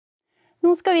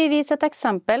Nå skal vi vise et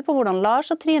eksempel på hvordan Lars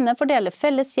og Trine fordeler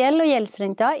felles gjeld og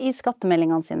gjeldsrenter i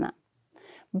skattemeldingene sine.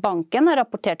 Banken har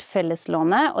rapportert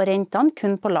felleslånet og rentene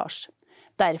kun på Lars.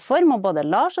 Derfor må både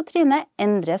Lars og Trine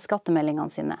endre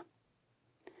skattemeldingene sine.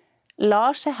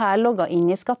 Lars er her logget inn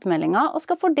i skattemeldingen og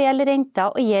skal fordele renter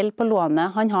og gjeld på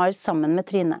lånet han har sammen med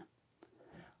Trine.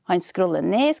 Han scroller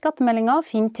ned i skattemeldingen og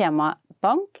finner temaet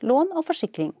bank, lån og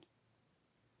forsikring.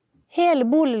 Hele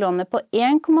boliglånet på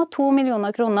 1,2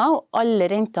 millioner kroner og alle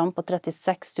rentene på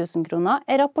 36 000 kroner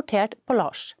er rapportert på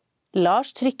Lars.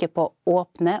 Lars trykker på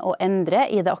åpne og endre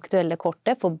i det aktuelle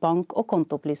kortet for bank- og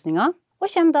kontoopplysninger,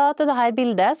 og kommer da til dette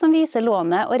bildet som viser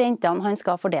lånet og rentene han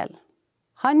skal fordele.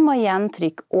 Han må igjen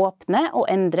trykke åpne og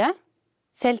endre.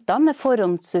 Feltene er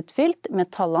forhåndsutfylt med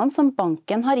tallene som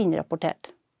banken har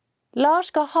innrapportert. Lars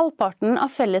skal ha halvparten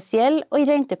av felles gjeld og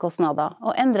rentekostnader,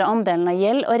 og endre andelen av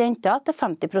gjeld og renter til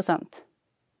 50%.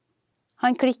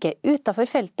 Han klikker utenfor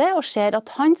feltet og ser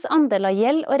at hans andel av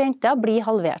gjeld og renter blir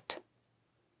halvert.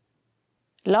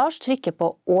 Lars trykker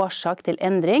på årsak til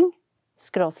endring,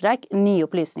 / nye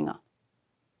opplysninger.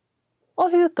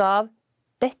 Og huker av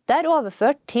dette er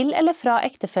overført til eller fra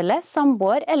ektefelle,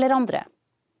 samboer eller andre.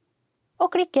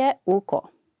 Og klikker OK.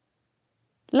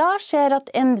 Lars ser at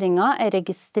endringen er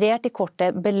registrert i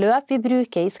kortet beløp vi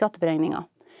bruker i skatteberegningen,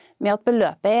 med at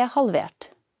beløpet er halvert.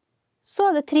 Så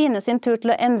er det Trine sin tur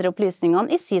til å endre opplysningene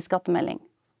i sin skattemelding.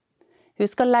 Hun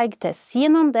skal legge til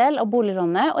sin andel av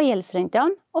boliglånet og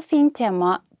gjeldsrentene og finne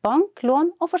temaet bank,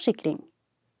 lån og forsikring.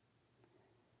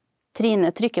 Trine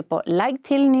trykker på legg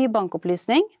til ny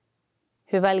bankopplysning.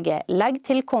 Hun velger legg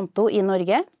til konto i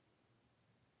Norge.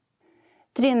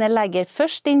 Trine legger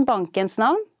først inn bankens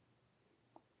navn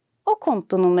og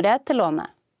kontonummeret til lånet.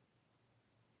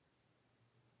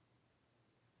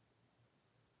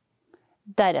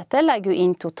 Deretter legger hun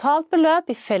inn totalt beløp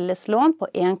i felleslån på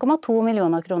 1,2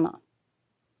 millioner kroner.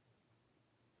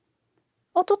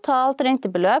 Og totalt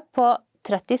rentebeløp på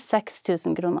 36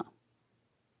 000 kroner.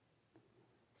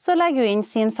 Så legger hun inn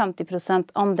sin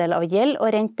 50% andel av gjeld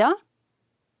og renter,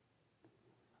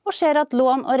 og ser at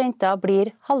lån og renter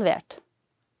blir halvert.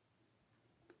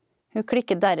 Hun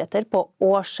klikker deretter på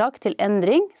årsak til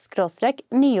endring,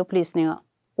 / nye opplysninger,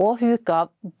 og huker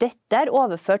av dette er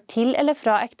overført til eller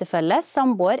fra ektefelle,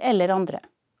 samboer eller andre,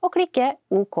 og klikker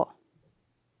OK.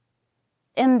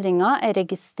 Endringen er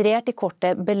registrert i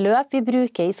kortet beløp vi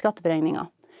bruker i skatteberegningen,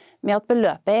 med at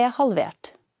beløpet er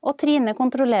halvert, og Trine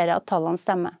kontrollerer at tallene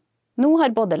stemmer. Nå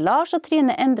har både Lars og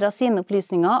Trine endret sine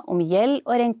opplysninger om gjeld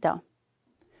og renter.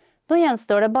 Nå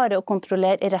gjenstår det bare å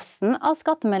kontrollere resten av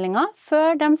skattemeldingen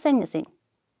før de sendes inn.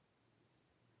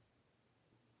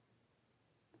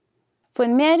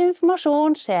 For mer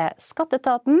informasjon se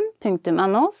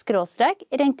skatteetaten.no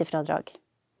 / rentefradrag.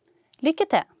 Lykke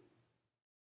til!